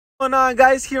Going on,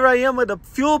 guys? Here I am at the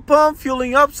fuel pump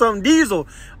fueling up some diesel.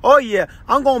 Oh yeah,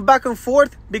 I'm going back and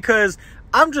forth because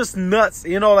I'm just nuts.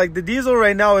 You know, like the diesel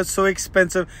right now is so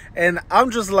expensive, and I'm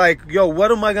just like, yo,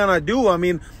 what am I gonna do? I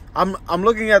mean, I'm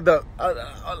looking at the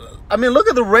look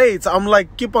at the rates. I'm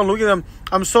like, keep on looking at them.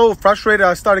 I'm so frustrated.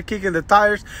 I started kicking the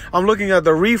tires. I'm looking at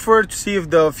the reefer to see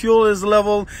if the fuel is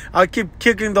level. I keep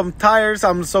kicking them tires.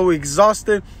 I'm so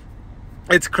exhausted.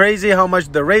 It's crazy how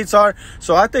much the rates are.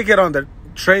 So I take it on the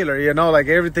trailer, you know, like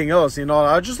everything else. You know,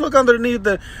 I just look underneath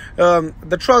the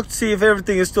truck to see if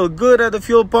everything is still good at the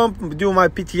fuel pump, do my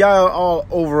PTI all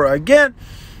over again,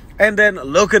 and then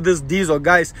look at this diesel,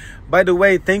 guys. By the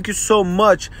way, thank you so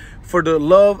much for the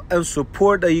love and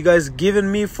support that you guys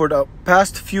given me for the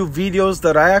past few videos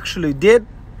that I actually did.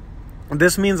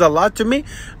 This means a lot to me.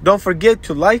 Don't forget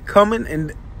to like, comment,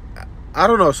 and I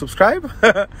don't know, subscribe.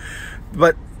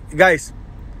 But guys,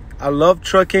 I love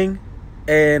trucking,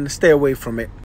 and stay away from it.